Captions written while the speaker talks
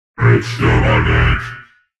Exterminate.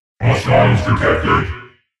 Hostiles detected.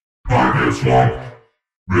 Targets locked.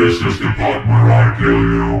 This is the part where I kill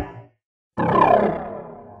you.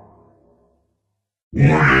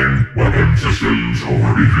 Warning, weapon systems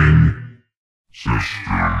overheating.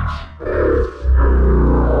 Systems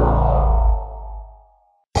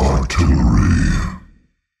artillery.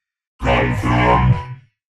 Confirmed.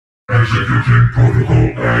 Executing Protocol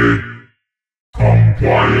A.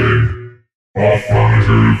 Complying.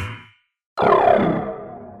 Affirmative.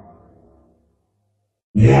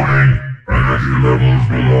 Warning, energy levels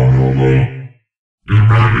below normal.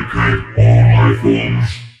 Eradicate all life forms.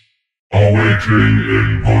 Awaiting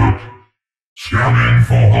input. Scanning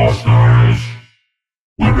for hostiles.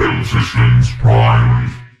 Weapon systems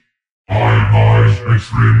primed. Advise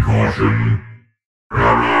extreme caution.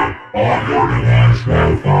 Error on your device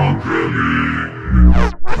while functioning.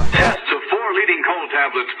 Tests of 4 leading cold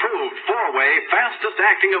tablets proved 4-way fastest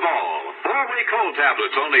acting of all. 4-way cold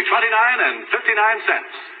tablets, only 29 and 59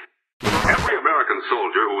 cents. Every American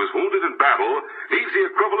soldier who is wounded in battle needs the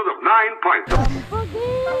equivalent of 9 pints.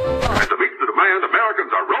 And to meet the demand,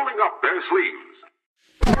 Americans are rolling up their sleeves.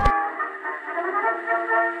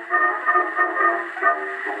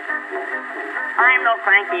 I'm no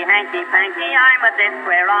cranky, hanky-panky, I'm a dead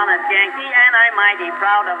square honest Yankee, and I'm mighty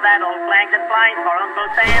proud of that old flag that flies for Uncle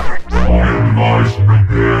Sam. Advise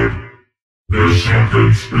prepared. This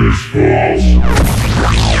sentence is false.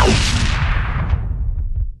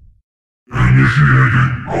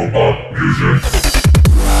 Initiating robot music.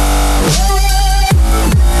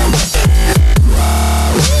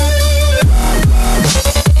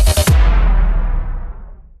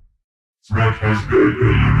 Threat has been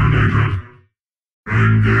eliminated.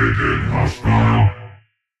 Engaging hostile.